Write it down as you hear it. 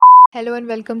Hello and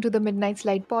welcome to the Midnight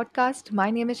Slide podcast.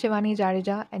 My name is Shivani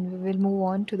Jadeja and we will move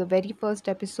on to the very first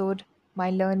episode, my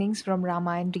learnings from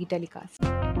Ramayan Re-telecast.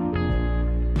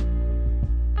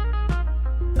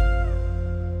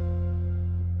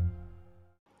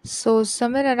 So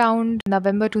somewhere around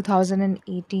November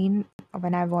 2018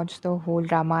 when I watched the whole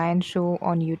Ramayan show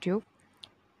on YouTube,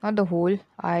 not the whole,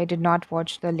 I did not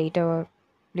watch the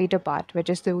later part, which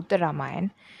is the Uttar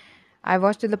Ramayan. I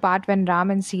watched the part when Ram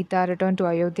and Sita returned to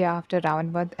Ayodhya after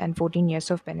Ravanvad and 14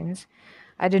 years of penance.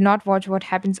 I did not watch what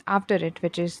happens after it,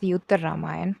 which is the Uttar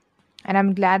Ramayan, and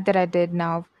I'm glad that I did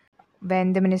now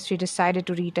when the ministry decided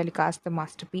to retelecast the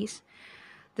masterpiece.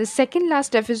 The second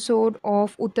last episode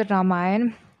of Uttar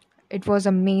Ramayan, it was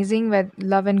amazing where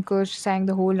Love and Kush sang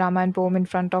the whole Ramayan poem in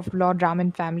front of Lord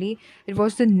Raman family. It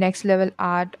was the next level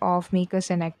art of makers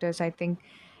and actors. I think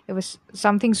it was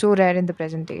something so rare in the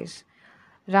present days.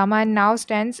 Ramayan now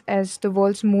stands as the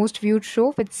world's most viewed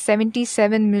show with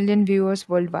 77 million viewers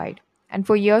worldwide. And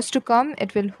for years to come,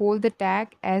 it will hold the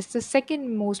tag as the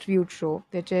second most viewed show,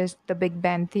 which is The Big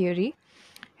Bang Theory,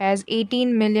 has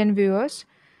 18 million viewers.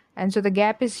 And so the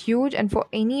gap is huge. And for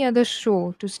any other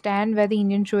show to stand where the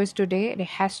Indian show is today, it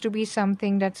has to be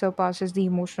something that surpasses the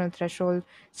emotional threshold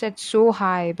set so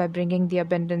high by bringing the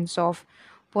abundance of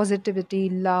positivity,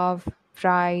 love,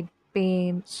 pride,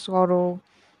 pain, sorrow,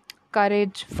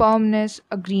 courage, firmness,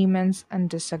 agreements and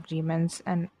disagreements,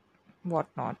 and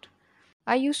whatnot.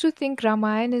 I used to think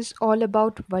Ramayana is all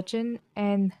about vachan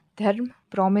and dharma,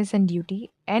 promise and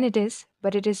duty, and it is,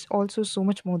 but it is also so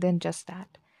much more than just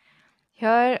that.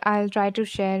 Here, I'll try to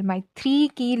share my three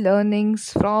key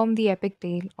learnings from the epic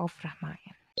tale of Ramayana.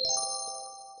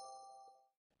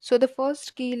 So, the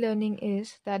first key learning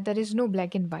is that there is no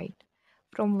black and white.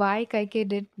 From why Kaike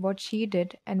did what she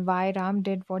did and why Ram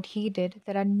did what he did,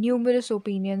 there are numerous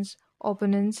opinions,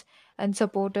 opponents, and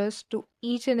supporters to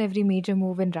each and every major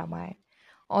move in Ramayana.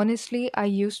 Honestly, I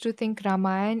used to think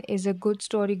Ramayana is a good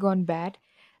story gone bad.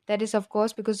 That is, of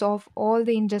course, because of all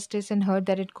the injustice and hurt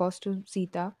that it caused to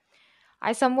Sita.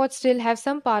 I somewhat still have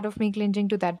some part of me clinging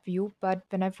to that view, but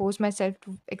when I force myself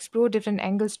to explore different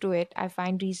angles to it, I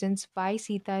find reasons why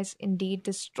Sita is indeed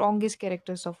the strongest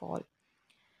characters of all.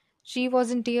 She was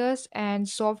in tears and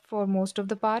sobbed for most of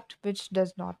the part, which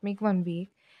does not make one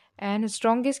weak, and her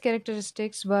strongest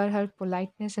characteristics were her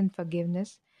politeness and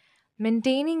forgiveness.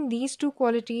 Maintaining these two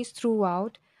qualities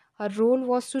throughout, her role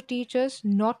was to teach us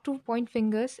not to point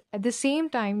fingers, at the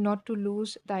same time, not to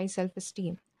lose thy self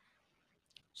esteem.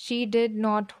 She did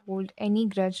not hold any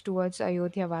grudge towards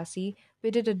Ayodhya Vasi,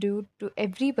 bidded adieu to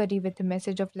everybody with the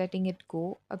message of letting it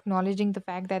go, acknowledging the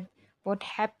fact that what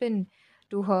happened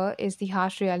to her is the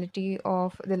harsh reality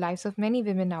of the lives of many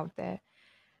women out there.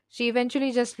 She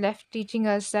eventually just left, teaching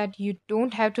us that you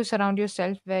don't have to surround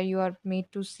yourself where you are made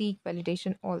to seek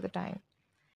validation all the time.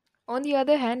 On the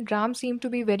other hand, Ram seemed to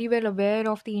be very well aware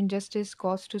of the injustice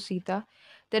caused to Sita.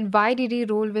 Then why did he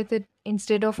roll with it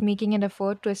instead of making an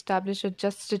effort to establish a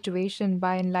just situation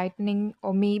by enlightening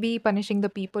or maybe punishing the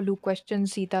people who question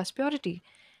Sita's purity?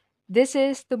 This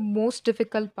is the most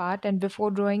difficult part, and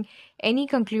before drawing any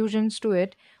conclusions to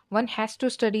it, one has to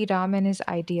study Ram and his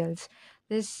ideals.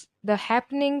 The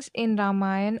happenings in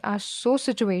Ramayana are so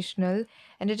situational,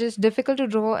 and it is difficult to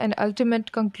draw an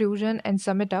ultimate conclusion and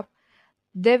sum it up.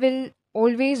 There will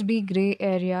always be gray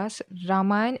areas.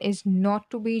 Ramayana is not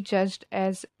to be judged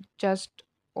as just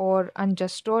or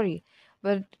unjust story,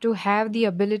 but to have the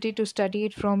ability to study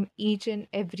it from each and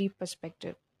every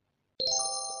perspective.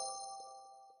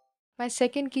 My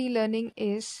second key learning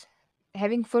is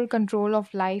having full control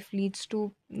of life leads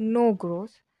to no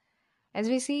growth. As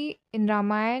we see in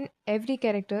Ramayana, every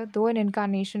character, though an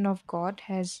incarnation of God,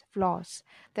 has flaws.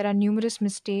 There are numerous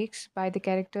mistakes by the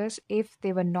characters. If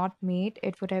they were not made,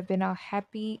 it would have been a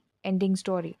happy ending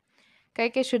story.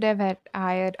 Kaike should have had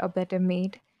hired a better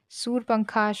maid.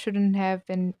 Surpankha shouldn't have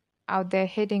been out there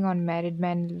hitting on married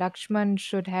men. Lakshman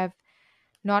should have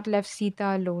not left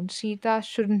Sita alone. Sita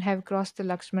shouldn't have crossed the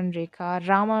Lakshman Rekha.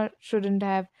 Rama shouldn't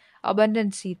have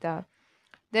abandoned Sita.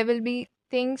 There will be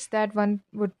things that one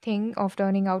would think of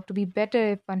turning out to be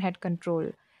better if one had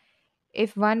control.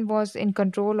 If one was in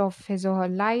control of his or her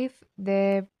life,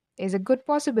 there is a good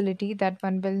possibility that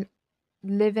one will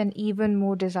live an even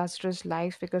more disastrous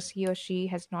life because he or she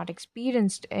has not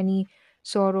experienced any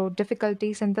sorrow,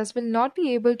 difficulties, and thus will not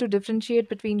be able to differentiate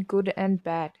between good and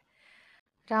bad.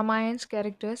 Ramayan's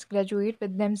characters graduate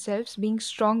with themselves being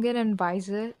stronger and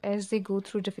wiser as they go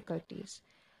through difficulties.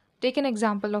 Take an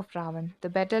example of Ravan. The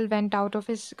battle went out of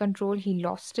his control, he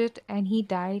lost it, and he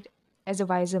died as a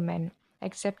wiser man,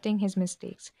 accepting his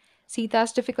mistakes.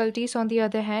 Sita's difficulties, on the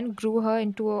other hand, grew her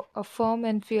into a firm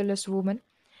and fearless woman.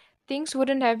 Things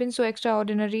wouldn't have been so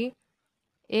extraordinary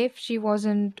if she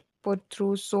wasn't put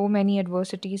through so many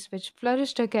adversities which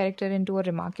flourished her character into a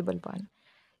remarkable one.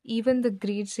 Even the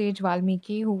great sage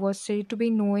Valmiki, who was said to be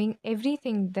knowing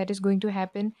everything that is going to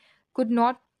happen, could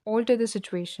not alter the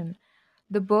situation.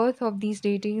 The birth of these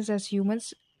deities as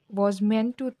humans was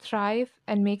meant to thrive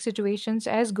and make situations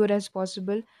as good as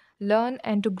possible, learn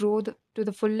and to grow to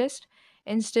the fullest,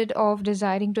 instead of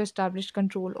desiring to establish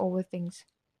control over things.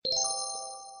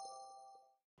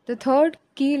 The third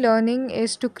key learning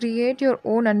is to create your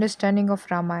own understanding of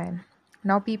Ramayana.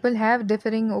 Now, people have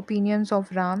differing opinions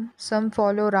of Ram. Some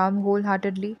follow Ram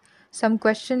wholeheartedly, some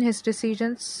question his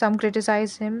decisions, some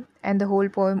criticize him and the whole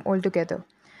poem altogether.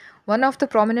 One of the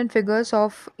prominent figures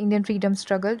of Indian freedom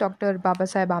struggle, Dr.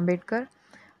 Babasaheb Ambedkar,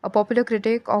 a popular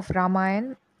critic of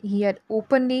Ramayana, he had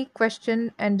openly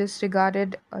questioned and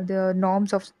disregarded the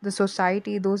norms of the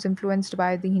society, those influenced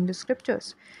by the Hindu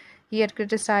scriptures. He had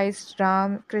criticized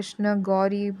Ram, Krishna,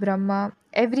 Gauri, Brahma,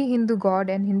 every Hindu god,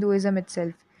 and Hinduism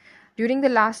itself. During the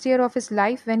last year of his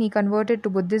life, when he converted to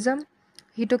Buddhism,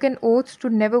 he took an oath to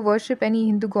never worship any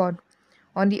Hindu god.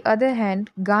 On the other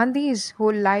hand, Gandhi's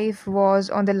whole life was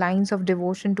on the lines of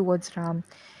devotion towards Ram.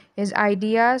 His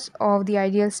ideas of the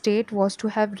ideal state was to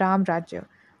have Ram Rajya,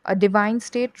 a divine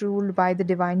state ruled by the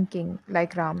divine king,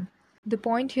 like Ram. The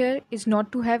point here is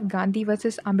not to have Gandhi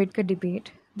versus Ambedkar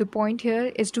debate. The point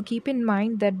here is to keep in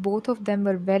mind that both of them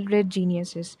were well read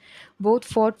geniuses. Both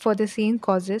fought for the same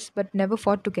causes but never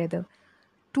fought together.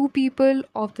 Two people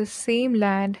of the same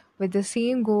land with the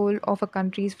same goal of a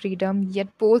country's freedom,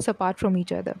 yet poles apart from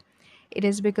each other. It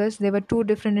is because they were two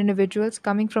different individuals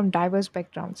coming from diverse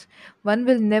backgrounds. One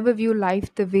will never view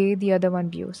life the way the other one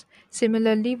views.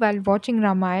 Similarly, while watching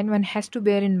Ramayana, one has to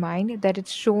bear in mind that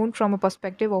it's shown from a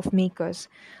perspective of makers.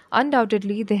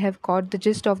 Undoubtedly, they have caught the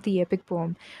gist of the epic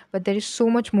poem, but there is so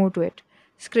much more to it.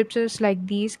 Scriptures like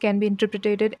these can be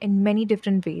interpreted in many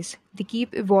different ways. They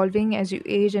keep evolving as you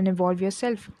age and evolve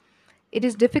yourself. It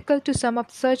is difficult to sum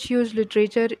up such huge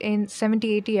literature in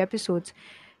 70-80 episodes,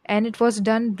 and it was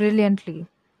done brilliantly.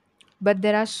 But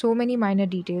there are so many minor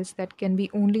details that can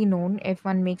be only known if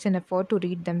one makes an effort to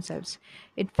read themselves.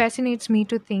 It fascinates me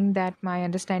to think that my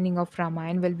understanding of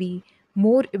Ramayana will be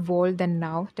more evolved than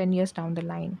now, 10 years down the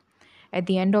line. At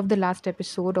the end of the last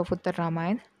episode of Uttar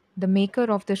Ramayana, the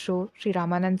maker of the show, Sri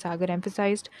Ramanand Sagar,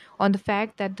 emphasized on the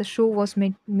fact that the show was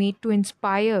made to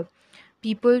inspire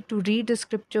people to read the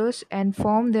scriptures and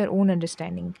form their own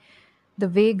understanding, the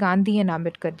way Gandhi and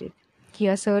Ambedkar did. He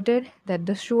asserted that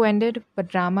the show ended,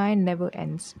 but Ramayana never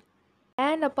ends.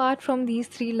 And apart from these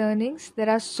three learnings, there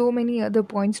are so many other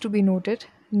points to be noted,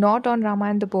 not on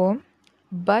Ramayana the poem,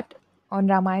 but on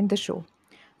Ramayana the show.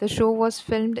 The show was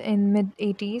filmed in mid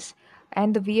 80s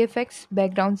and the VFX,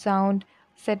 background sound,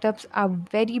 setups are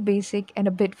very basic and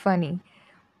a bit funny.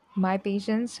 My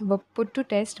patience were put to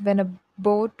test when a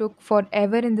bow took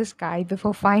forever in the sky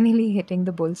before finally hitting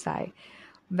the bullseye.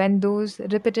 When those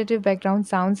repetitive background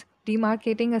sounds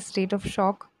demarcating a state of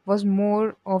shock was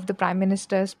more of the Prime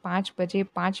Minister's 5 baje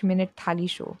 5 minute thali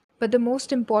show. But the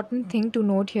most important thing to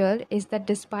note here is that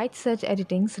despite such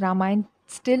editings, Ramayana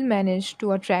still managed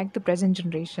to attract the present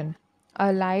generation.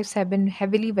 Our lives have been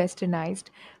heavily westernized,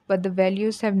 but the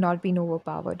values have not been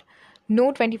overpowered.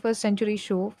 No 21st century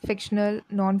show, fictional,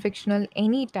 non fictional,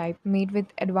 any type, made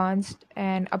with advanced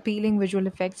and appealing visual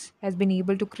effects, has been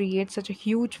able to create such a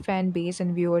huge fan base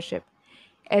and viewership.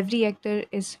 Every actor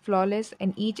is flawless,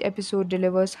 and each episode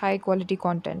delivers high quality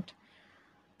content.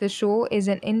 The show is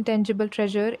an intangible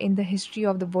treasure in the history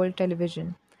of the world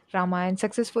television. Ramayana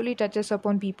successfully touches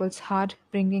upon people's heart,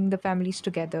 bringing the families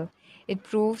together. It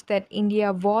proves that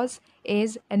India was,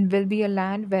 is, and will be a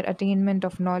land where attainment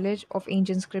of knowledge of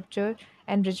ancient scripture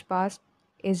and rich past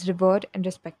is revered and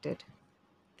respected.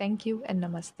 Thank you and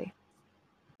namaste.